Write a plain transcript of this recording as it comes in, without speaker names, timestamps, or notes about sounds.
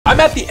I'm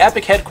at the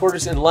Epic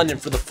headquarters in London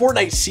for the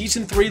Fortnite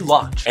Season 3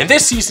 launch, and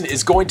this season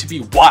is going to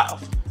be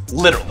wild.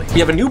 Literally. We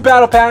have a new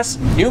battle pass,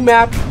 new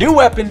map, new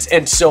weapons,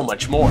 and so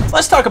much more.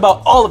 Let's talk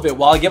about all of it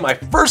while I get my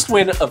first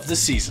win of the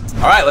season.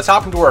 All right, let's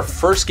hop into our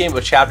first game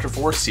of Chapter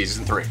 4,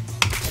 Season 3.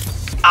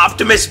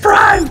 Optimus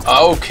Prime!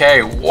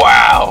 Okay,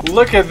 wow.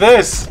 Look at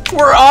this.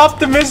 We're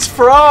Optimus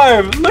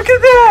Prime. Look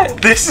at that.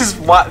 This is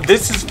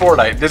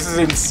Fortnite. This is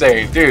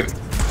insane. Dude,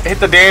 hit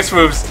the dance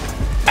moves.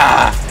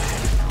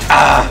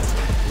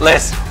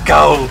 Let's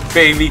go,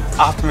 baby.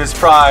 Optimus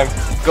Prime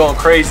going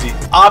crazy.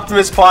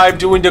 Optimus Prime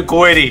doing the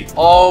gwitty.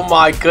 Oh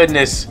my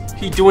goodness.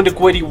 He doing the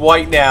gwitty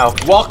right now.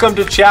 Welcome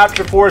to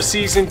Chapter 4,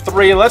 Season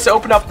 3. And let's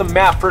open up the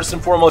map first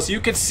and foremost.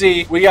 You can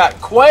see we got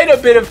quite a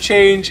bit of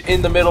change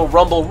in the middle.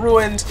 Rumble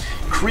Ruins,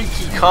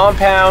 creaky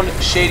compound,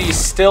 shady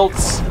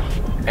stilts,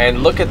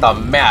 and look at the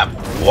map.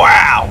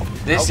 Wow.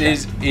 This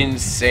is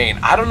insane.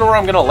 I don't know where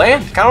I'm gonna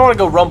land. Kind of want to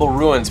go Rumble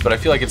Ruins, but I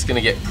feel like it's gonna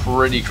get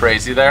pretty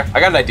crazy there. I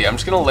got an idea. I'm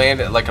just gonna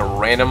land at like a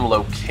random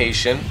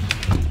location.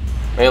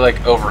 Maybe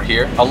like over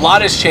here. A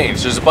lot has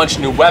changed. There's a bunch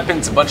of new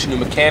weapons, a bunch of new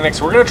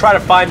mechanics. We're gonna try to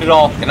find it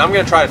all, and I'm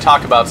gonna try to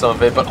talk about some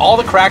of it, but all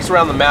the cracks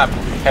around the map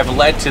have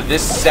led to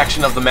this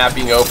section of the map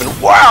being open.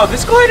 Wow,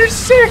 this glider's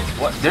sick.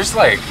 What? There's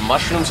like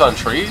mushrooms on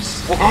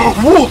trees?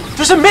 Whoa,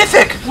 there's a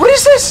Mythic. What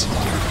is this?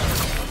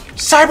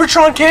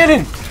 Cybertron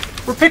cannon.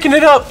 We're picking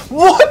it up.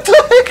 What the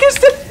heck is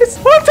this?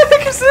 What the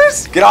heck is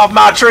this? Get off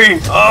my tree.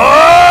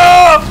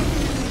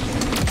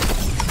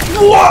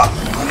 What?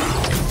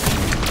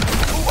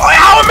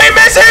 How am I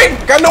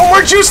missing? Got no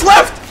more juice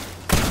left.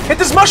 Hit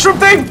this mushroom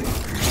thing.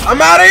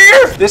 I'm out of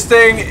here. This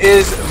thing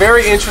is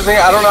very interesting.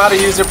 I don't know how to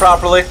use it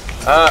properly.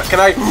 Can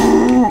I?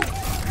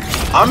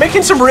 I'm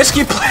making some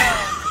risky plays.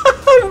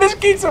 I'm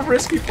making some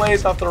risky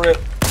plays off the rip.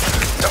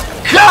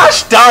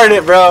 Gosh darn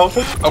it, bro.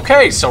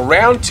 Okay, so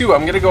round 2,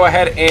 I'm gonna go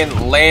ahead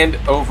and land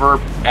over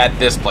at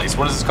this place.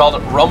 What is this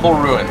called? Rumble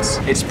Ruins.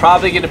 It's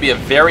probably gonna be a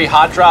very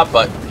hot drop,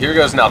 but here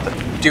goes nothing.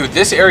 Dude,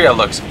 this area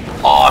looks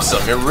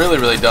awesome. It really,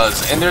 really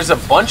does. And there's a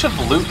bunch of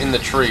loot in the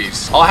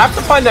trees. I'll have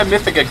to find that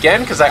Mythic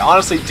again because I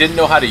honestly didn't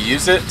know how to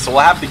use it, so we'll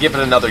have to give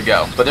it another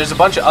go. But there's a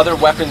bunch of other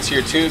weapons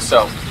here too,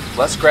 so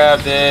let's grab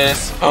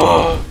this.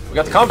 Oh, we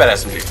got the combat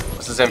SMG.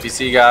 What's this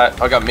NPC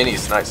got? Oh, I got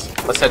minis. Nice.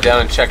 Let's head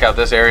down and check out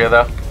this area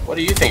though. What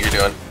do you think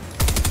you're doing?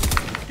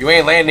 You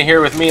ain't landing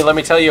here with me, let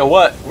me tell you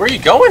what. Where are you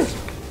going?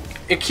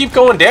 It keep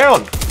going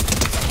down.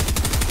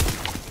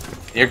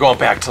 You're going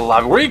back to the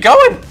lobby. Where are you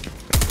going?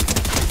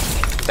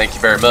 Thank you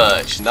very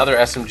much. Another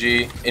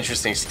SMG.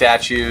 Interesting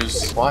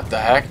statues. What the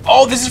heck?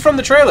 Oh, this is from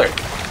the trailer.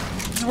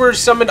 This is where it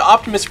summoned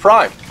Optimus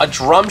Prime. A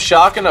drum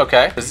shotgun,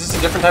 okay. Is this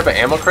a different type of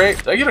ammo crate?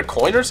 Did I get a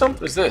coin or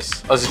something? What is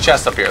this? Oh, there's a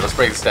chest up here. Let's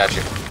break the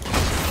statue.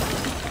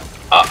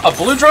 A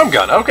blue drum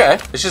gun, okay.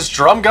 It's just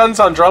drum guns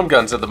on drum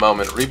guns at the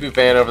moment. Reboot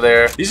van over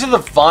there. These are the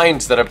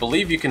vines that I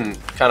believe you can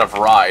kind of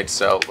ride,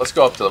 so let's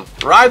go up to them.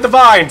 Ride the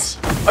vines!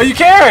 Oh, you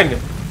can!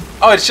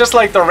 Oh, it's just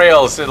like the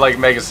rails in like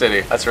Mega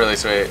City. That's really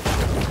sweet.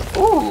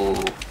 Ooh,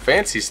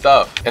 fancy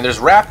stuff. And there's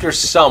raptors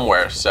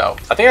somewhere, so.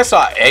 I think I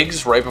saw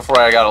eggs right before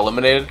I got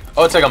eliminated.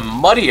 Oh, it's like a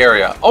muddy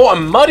area. Oh,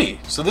 I'm muddy.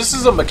 So this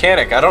is a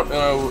mechanic. I don't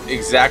know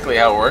exactly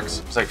how it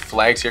works. There's like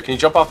flags here. Can you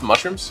jump off the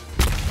mushrooms?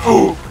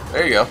 Ooh.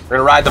 There you go. We're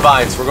gonna ride the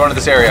vines. We're going to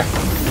this area.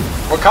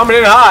 We're coming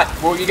in hot.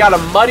 Well, you got a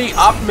muddy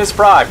Optimus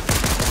Prime.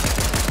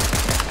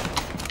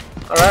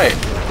 All right.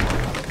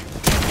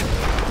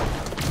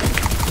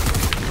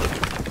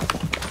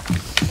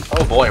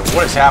 Oh boy,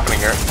 what is happening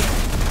here?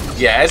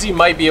 Yeah, as you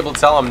might be able to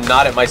tell, I'm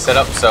not at my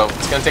setup, so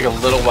it's gonna take a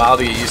little while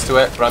to get used to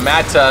it. But I'm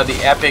at the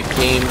Epic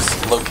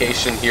Games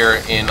location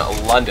here in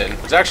London.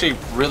 It's actually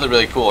really,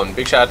 really cool, and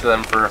big shout out to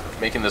them for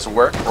making this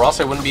work. Or else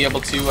I wouldn't be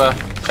able to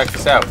check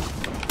this out.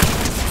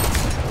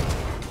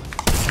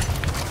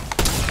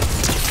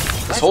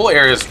 This whole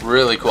area is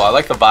really cool. I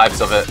like the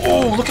vibes of it.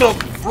 Oh, look at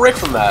a brick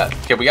from that.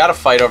 Okay, we got a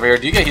fight over here.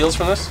 Do you get heals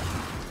from this?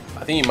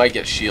 I think you might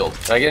get shield.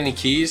 Did I get any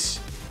keys?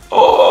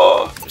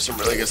 Oh, there's some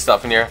really good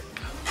stuff in here.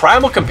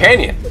 Primal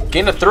Companion.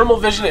 Gain a thermal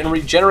vision and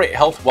regenerate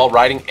health while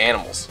riding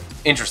animals.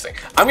 Interesting.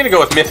 I'm going to go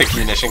with Mythic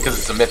Munition because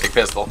it's a Mythic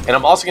pistol. And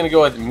I'm also going to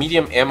go with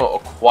Medium Ammo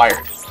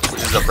Acquired,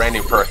 which is a brand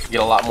new perk. You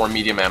get a lot more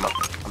medium ammo.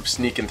 I'm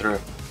sneaking through.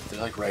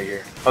 They're like right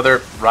here. Oh,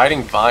 they're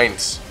riding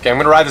vines. Okay, I'm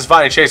going to ride this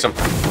vine and chase them.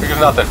 Here goes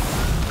nothing.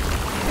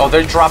 Oh,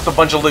 they dropped a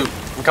bunch of loot.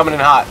 I'm coming in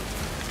hot.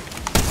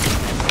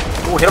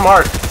 Oh, hit him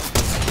hard.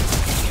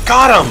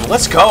 Got him.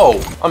 Let's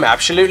go. I'm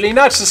absolutely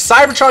nuts. The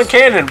Cybertron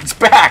cannon. It's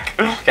back.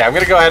 Okay, I'm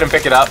going to go ahead and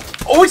pick it up.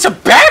 Oh, it's a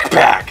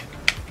backpack.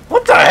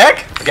 What the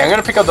heck? Okay, I'm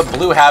going to pick up the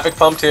blue Havoc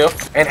pump too.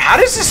 And how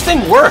does this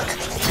thing work?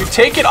 You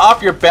take it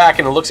off your back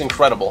and it looks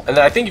incredible. And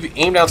then I think if you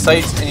aim down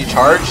sights and you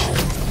charge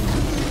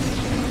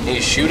and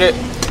you shoot it,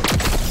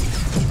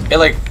 it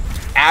like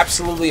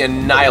absolutely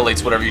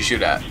annihilates whatever you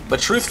shoot at.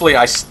 But truthfully,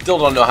 I still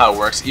don't know how it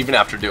works, even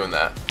after doing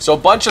that. So a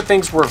bunch of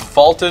things were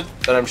vaulted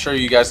that I'm sure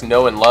you guys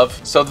know and love.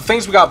 So the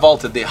things we got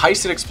vaulted: the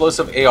Heisted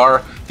Explosive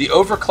AR, the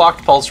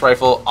Overclocked Pulse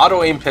Rifle,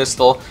 Auto Aim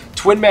Pistol,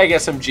 Twin Mag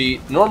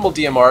SMG, Normal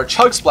DMR,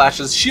 Chug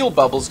Splashes, Shield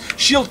Bubbles,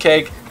 Shield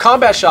Keg,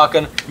 Combat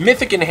Shotgun,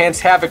 Mythic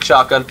Enhanced Havoc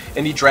Shotgun,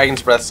 and the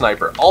Dragon's Breath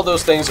Sniper. All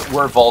those things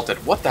were vaulted.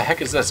 What the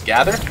heck is this?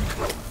 Gather?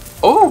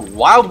 Oh,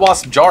 Wild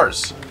Wasp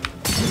Jars.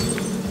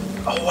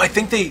 Oh, I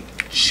think they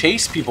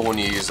chase people when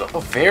you use them.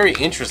 Oh, very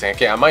interesting.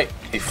 Okay, I might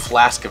a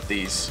flask of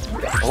these.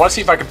 I want to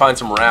see if I can find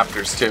some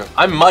raptors too.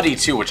 I'm muddy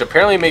too, which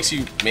apparently makes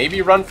you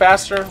maybe run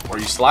faster, or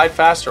you slide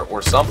faster,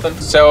 or something.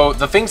 So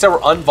the things that were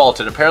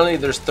unvaulted, apparently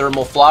there's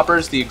thermal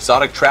floppers, the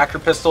exotic tracker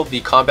pistol, the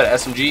combat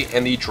SMG,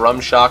 and the drum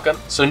shotgun.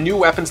 So new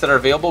weapons that are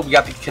available: we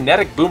got the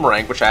kinetic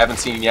boomerang, which I haven't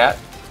seen yet,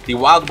 the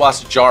Wild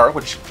Wasp Jar,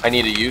 which I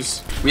need to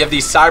use. We have the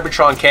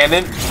Cybertron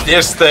Cannon,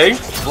 this thing,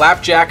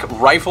 Flapjack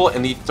Rifle,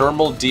 and the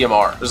Thermal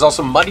DMR. There's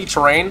also Muddy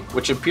Terrain,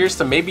 which appears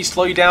to maybe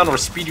slow you down or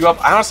speed you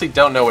up. I honestly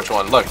don't know which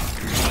one. Look,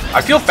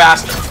 I feel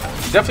faster.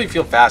 Definitely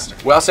feel faster.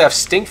 We also have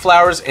Stink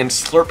Flowers and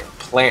Slurp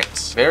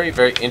Plants. Very,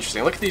 very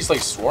interesting. Look at these,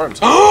 like, swarms.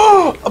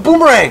 Oh, a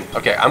boomerang!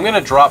 Okay, I'm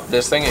gonna drop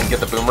this thing and get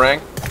the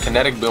boomerang.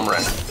 Kinetic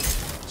boomerang.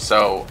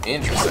 So,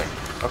 interesting.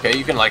 Okay,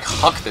 you can, like,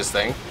 huck this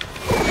thing,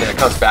 and then it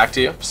comes back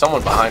to you.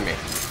 Someone behind me.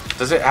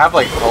 Does it have,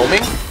 like,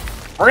 homing?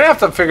 We're gonna have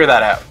to figure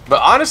that out.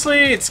 But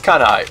honestly, it's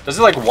kind of hype. Does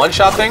it, like,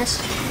 one-shot things?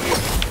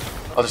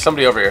 Oh, there's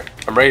somebody over here.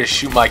 I'm ready to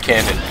shoot my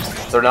cannon.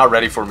 They're not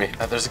ready for me.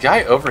 There's a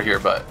guy over here,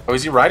 but... Oh,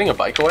 is he riding a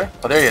bike away?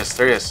 Oh, there he is.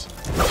 There he is.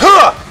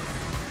 Huh!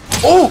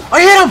 Oh,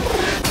 I hit him!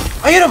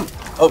 I hit him!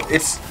 Oh,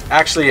 it's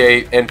actually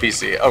a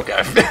NPC.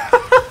 Okay.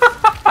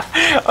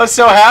 I was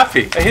so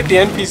happy. I hit the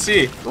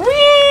NPC.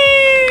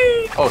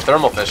 Whee! Oh,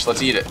 thermal fish.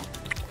 Let's eat it.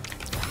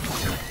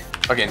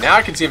 Okay, now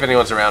I can see if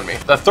anyone's around me.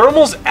 The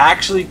thermal's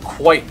actually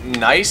quite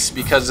nice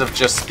because of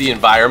just the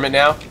environment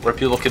now, where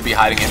people could be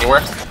hiding anywhere.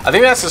 I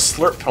think that's a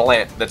slurp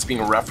plant that's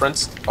being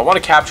referenced. I want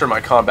to capture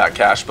my combat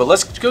cache, but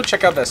let's go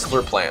check out that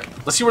slurp plant.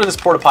 Let's see where this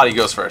porta potty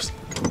goes first.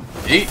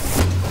 Eat.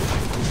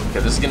 Okay,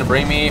 this is gonna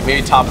bring me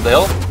maybe top of the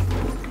hill.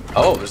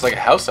 Oh, there's like a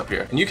house up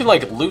here. And you can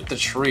like loot the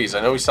trees.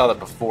 I know we saw that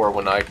before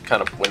when I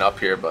kind of went up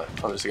here, but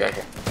oh, there's a guy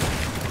here.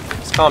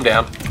 Let's calm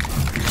down.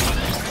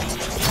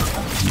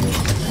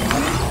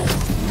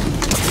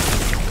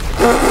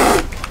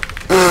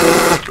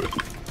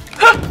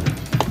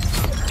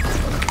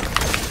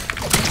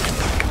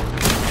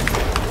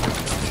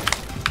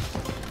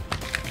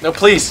 No,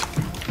 please.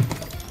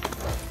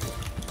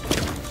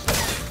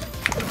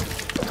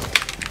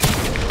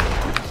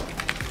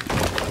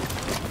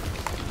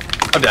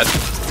 I'm dead.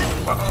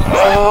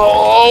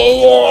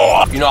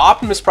 Oh. You know,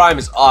 Optimus Prime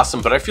is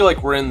awesome, but I feel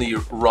like we're in the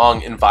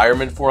wrong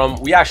environment for him.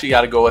 We actually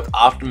got to go with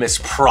Optimus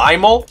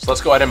Primal. So let's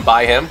go ahead and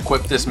buy him.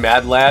 Equip this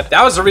mad lad.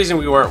 That was the reason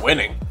we weren't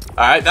winning.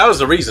 All right, that was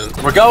the reason.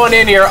 We're going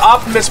in here,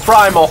 Optimus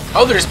Primal.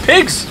 Oh, there's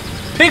pigs.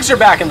 Pigs are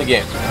back in the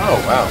game.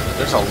 Oh, wow.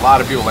 There's a lot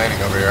of people landing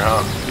over here,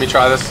 huh? Let me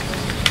try this.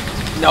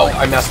 No,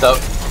 I messed up.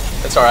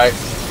 It's all right.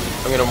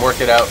 I'm going to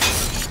work it out.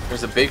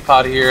 There's a big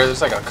pot here.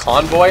 There's like a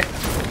convoy.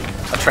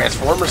 A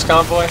Transformers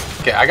convoy.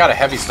 Okay, I got a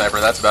heavy sniper.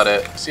 That's about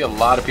it. I see a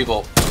lot of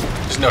people.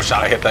 There's no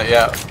shot I hit that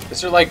yet.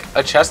 Is there like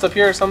a chest up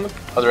here or something?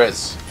 Oh, there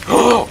is.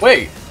 Oh,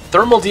 wait.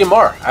 Thermal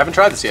DMR. I haven't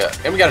tried this yet.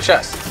 And we got a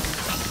chest.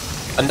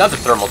 Another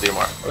thermal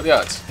DMR. What are the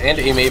odds? And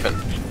a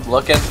Maven.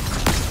 Looking.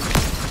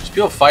 There's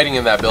people fighting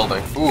in that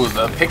building. Ooh,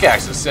 the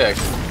pickaxe is sick.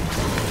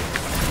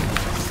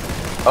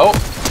 Oh.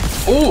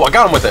 Ooh, I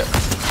got him with it.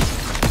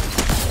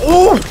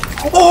 Ooh.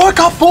 Oh, I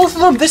got both of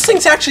them. This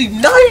thing's actually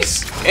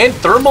nice. And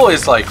thermal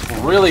is like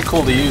really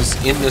cool to use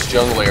in this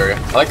jungle area.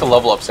 I like the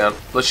level up sound.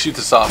 Let's shoot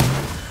this off.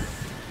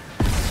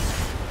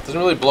 Doesn't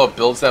really blow up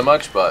builds that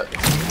much, but...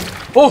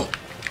 Oh!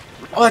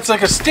 Oh, that's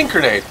like a stink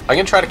grenade. I'm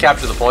gonna try to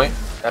capture the point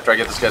after I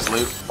get this guy's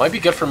loot. Might be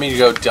good for me to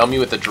go dummy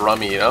with the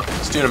drummy, you know?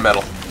 Let's do it in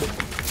metal.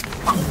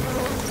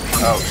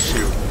 Oh,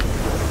 shoot.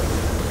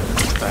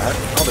 What the heck?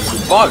 Oh,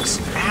 there's bugs.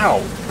 Ow.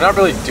 They're not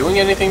really doing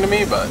anything to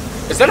me, but...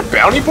 Is that a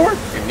bounty board?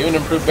 A new and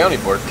improved bounty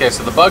board. Okay,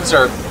 so the bugs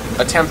are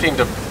attempting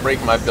to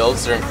break my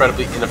builds. They're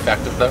incredibly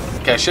ineffective, though.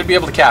 Okay, I should be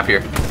able to cap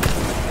here.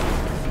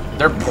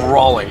 They're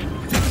brawling.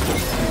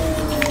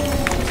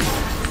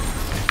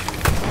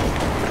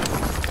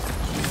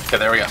 Okay,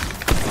 there we go.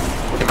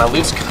 Okay, my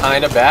loot's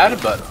kind of bad,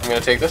 but I'm going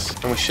to take this.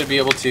 And we should be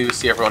able to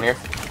see everyone here.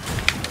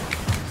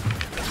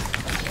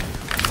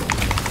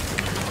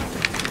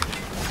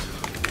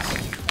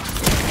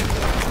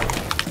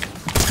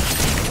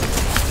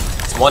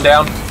 It's one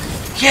down.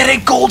 Get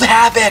a gold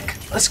havoc!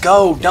 Let's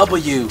go,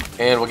 W.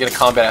 And we'll get a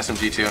combat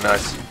SMG too,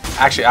 nice.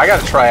 Actually, I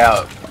gotta try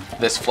out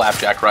this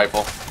flapjack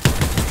rifle.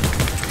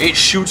 It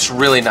shoots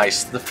really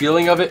nice. The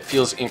feeling of it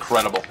feels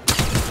incredible.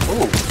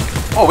 Ooh.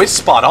 Oh, it's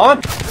spot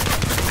on.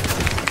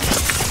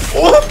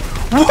 Oh,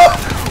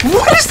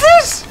 what is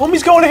this?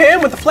 Homie's going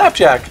ham with the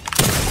flapjack.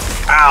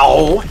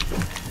 Ow.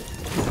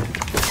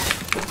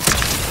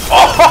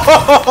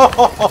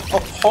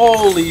 Oh.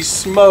 Holy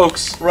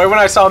smokes. Right when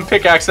I saw him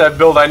pickaxe that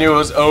build, I knew it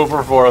was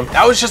over for him.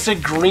 That was just a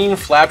green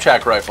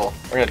flapjack rifle.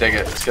 We're gonna take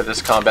it. Let's get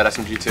this combat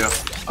SMG too.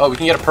 Oh, we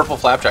can get a purple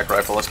flapjack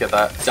rifle. Let's get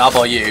that.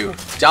 W.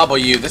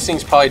 This thing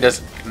probably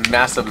does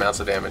massive amounts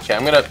of damage. Okay,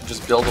 I'm gonna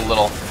just build a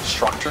little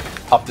structure.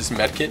 Pop this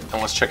medkit,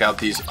 and let's check out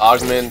these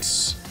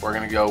augments. We're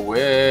gonna go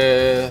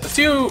with, let's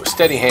do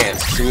steady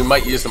hands. So we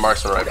might use the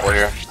marksman rifle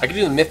here. I can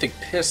do the mythic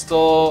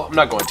pistol. I'm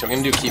not going to. I'm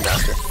gonna do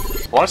keymaster.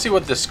 I want to see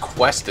what this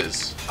quest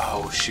is.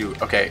 Oh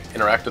shoot. Okay,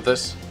 interact with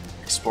this.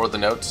 Explore the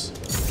notes.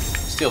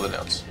 Steal the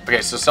notes.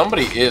 Okay, so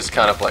somebody is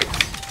kind of like,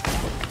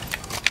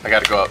 I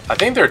gotta go up. I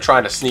think they're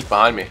trying to sneak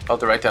behind me. Oh,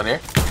 they're right down here.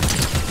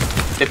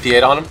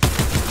 58 on him.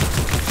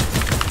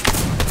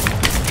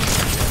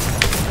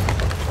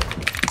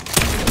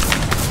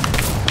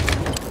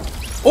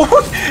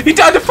 Oh, he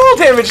died to full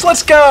damage.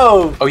 Let's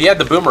go. Oh, he had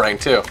the boomerang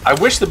too. I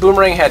wish the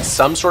boomerang had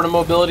some sort of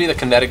mobility, the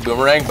kinetic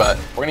boomerang, but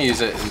we're gonna use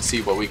it and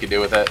see what we can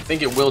do with it. I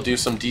think it will do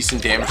some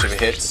decent damage if it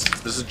hits.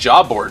 This is a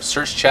job board.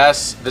 Search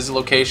chests, visit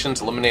locations,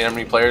 eliminate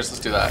enemy players.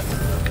 Let's do that.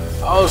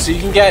 Oh, so you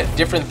can get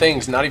different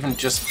things, not even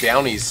just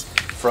bounties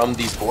from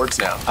these boards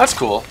now. That's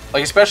cool.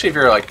 Like, especially if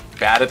you're like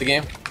bad at the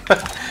game.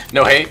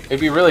 No hate. It'd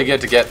be really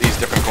good to get these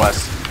different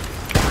quests.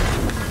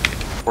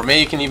 Or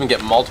maybe you can even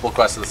get multiple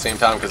quests at the same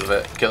time because of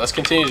it. Okay, let's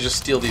continue to just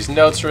steal these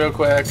notes real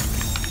quick.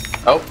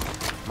 Oh,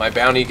 my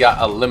bounty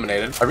got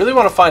eliminated. I really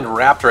want to find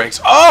raptor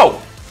eggs.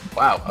 Oh!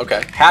 Wow,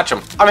 okay. Hatch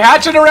them. I'm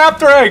hatching a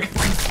raptor egg!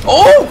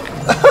 Oh!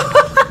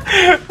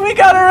 We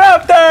got a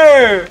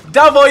raptor!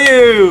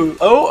 W!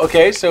 Oh,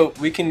 okay, so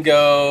we can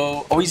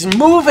go... Oh, he's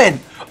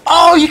moving!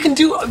 Oh, you can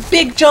do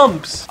big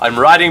jumps! I'm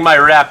riding my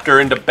raptor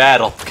into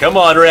battle. Come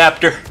on,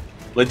 raptor.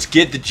 Let's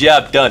get the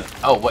job done.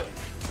 Oh, what?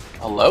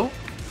 Hello?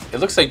 It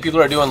looks like people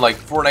are doing like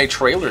Fortnite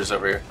trailers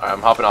over here. Alright,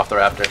 I'm hopping off the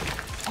raptor.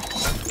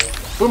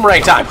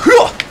 Boomerang time!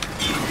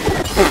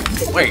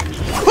 Wait.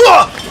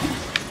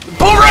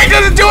 Boomerang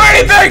doesn't do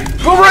anything!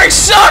 Boomerang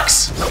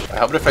sucks!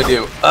 How about if I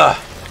do?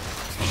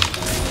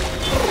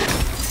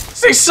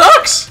 This thing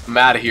sucks! I'm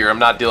out of here. I'm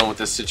not dealing with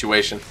this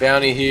situation.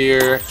 Bounty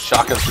here.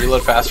 Shotguns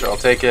reload faster. I'll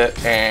take it.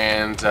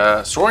 And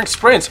soaring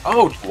sprints.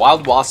 Oh,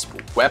 wild wasp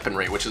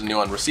weaponry, which is a new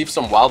one. Receive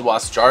some wild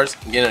wasp jars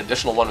and get an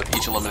additional one with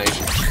each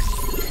elimination.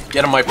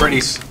 Get them, my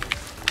pretties.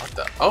 What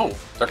the? Oh,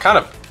 they're kind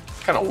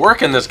of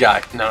working this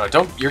guy. No,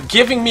 don't. You're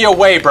giving me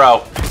away,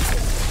 bro.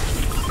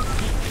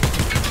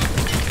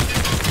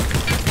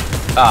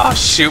 Oh,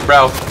 shoot,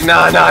 bro.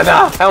 No.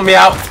 Help me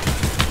out.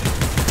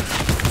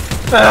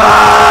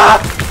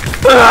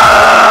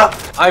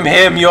 I'm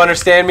him. You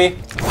understand me?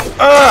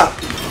 I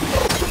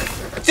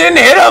didn't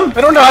hit him.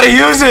 I don't know how to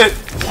use it.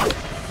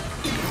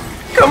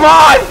 Come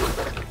on.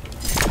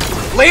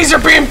 Laser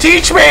beam,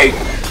 teach me.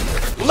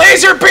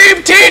 Laser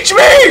beam, teach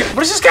me!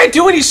 What is this guy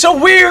doing? He's so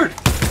weird.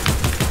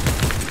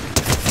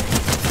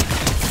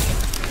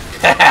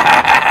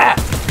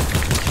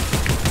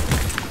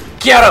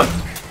 Get him!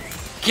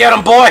 Get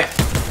him, boy!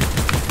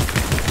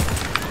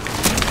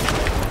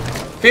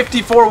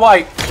 54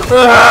 white.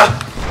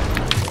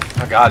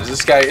 Oh god,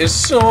 this guy is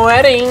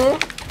sweating.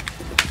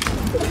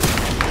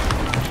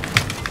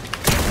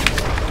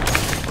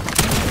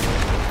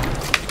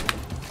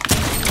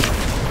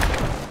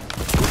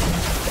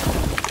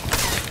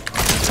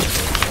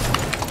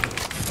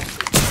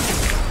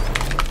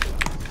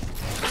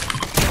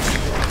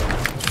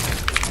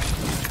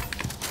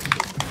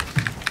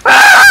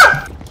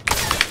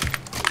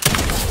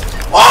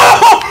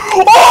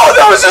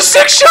 That was a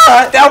sick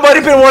shot! That might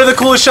have been one of the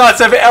coolest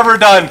shots I've ever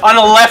done. On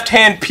a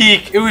left-hand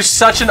peek. It was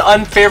such an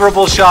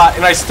unfavorable shot,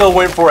 and I still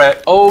went for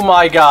it. Oh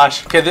my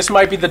gosh. Okay, this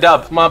might be the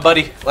dub. Come on,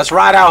 buddy. Let's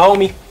ride out,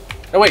 homie.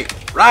 No, wait.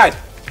 Ride.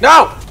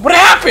 No! What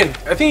happened?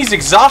 I think he's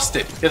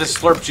exhausted. Get the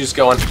slurp juice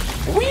going.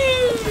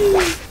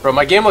 Whee! Bro,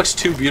 my game looks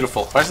too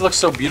beautiful. Why does it look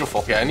so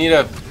beautiful? Okay, I need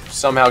to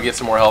somehow get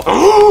some more health.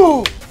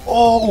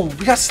 Oh,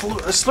 we got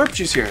slurp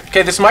juice here.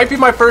 Okay, this might be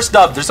my first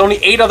dub. There's only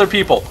 8 other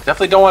people.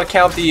 Definitely don't want to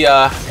count the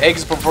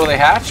eggs before they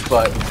hatch,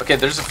 but okay,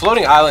 there's a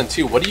floating island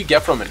too. What do you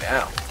get from it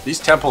now? These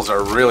temples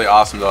are really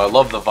awesome though. I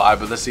love the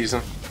vibe of this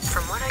season.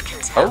 From what I can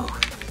tell,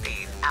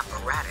 the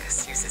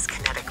apparatus uses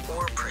kinetic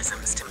ore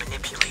prisms to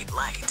manipulate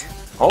light.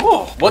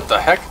 Oh, what the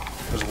heck?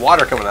 There's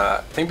water coming out of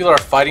that. I think people are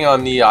fighting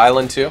on the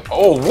island too.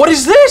 Oh, what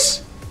is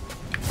this?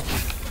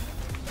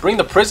 Bring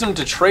the prism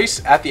to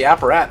trace at the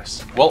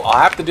apparatus. Well,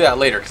 I'll have to do that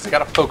later because I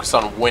gotta focus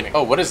on winning.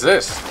 Oh, what is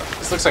this?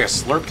 This looks like a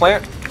slurp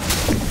plant.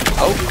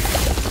 Oh.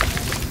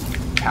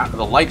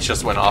 The lights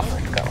just went off.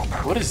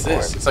 What is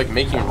this? It's like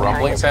making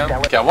rumbling sound.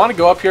 Okay, I want to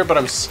go up here, but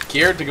I'm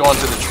scared to go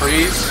onto the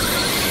trees.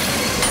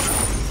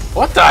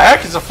 What the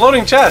heck? It's a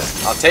floating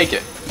chest. I'll take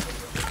it.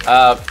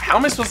 How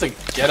am I supposed to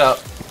get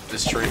up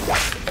this tree?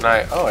 Can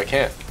I? Oh, I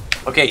can't.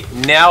 Okay,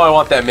 now I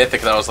want that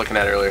mythic that I was looking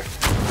at earlier.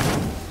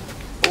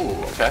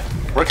 Ooh, okay.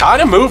 We're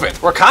kind of moving.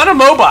 We're kind of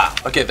mobile.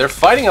 Okay, they're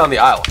fighting on the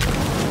island.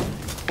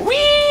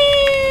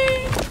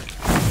 Whee!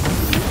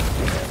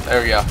 There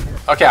we go.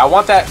 Okay, I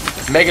want that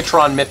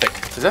Megatron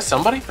Mythic. Is that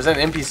somebody? Or is that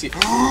an NPC?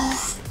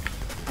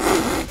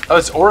 Oh,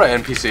 it's Aura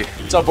NPC.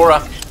 What's up,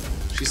 Aura?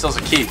 She still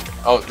has a key.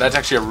 Oh, that's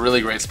actually a really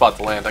great spot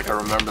to land. I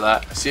gotta remember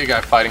that. I see a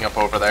guy fighting up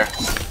over there.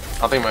 I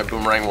don't think my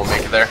boomerang will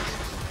make it there.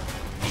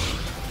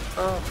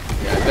 Oh,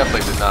 yeah, it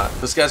definitely did not.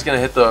 This guy's gonna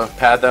hit the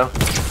pad though.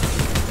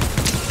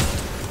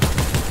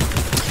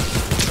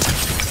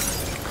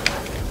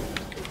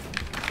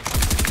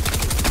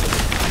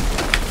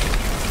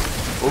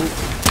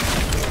 Ooh.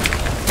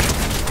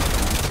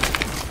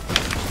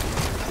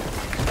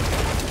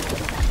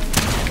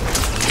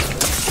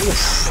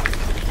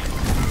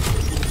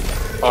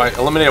 Alright,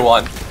 eliminated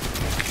one.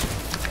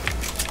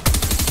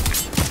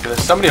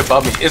 There's somebody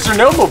above me. Is there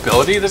no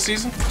mobility this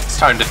season? It's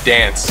time to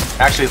dance.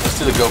 Actually, let's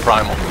do the Go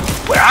Primal.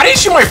 Wait, how do you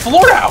shoot my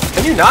floor out?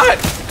 Can you not?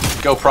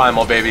 Go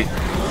Primal, baby.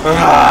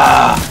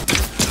 Ah.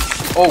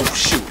 Oh,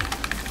 shoot.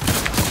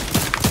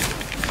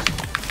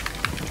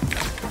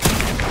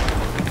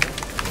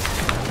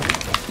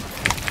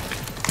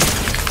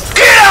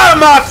 Get out of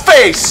my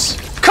face!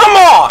 Come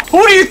on!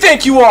 Who do you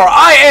think you are?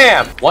 I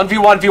am!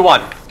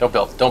 1v1v1. Don't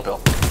build. Don't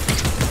build.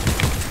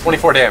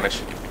 24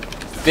 damage.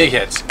 Big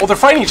hits. Oh, they're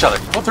fighting each other.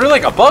 Oh, they're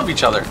like above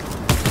each other.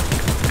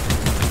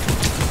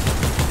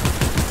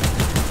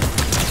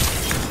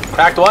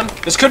 Cracked one.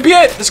 This could be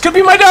it. This could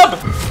be my dub.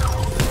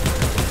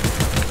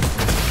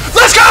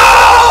 Let's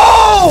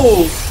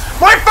go!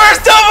 My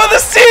first dub of the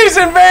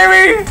season,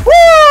 baby!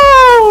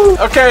 Woo!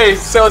 Okay,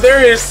 so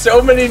there is so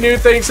many new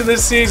things in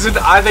this season.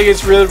 I think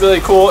it's really,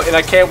 really cool, and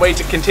I can't wait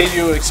to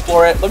continue to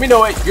explore it. Let me know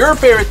what your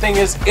favorite thing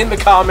is in the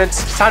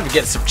comments. It's time to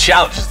get some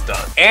challenges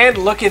done. And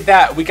look at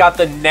that. We got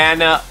the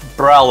Nana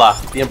umbrella.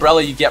 The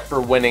umbrella you get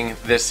for winning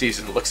this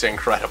season looks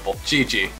incredible. GG.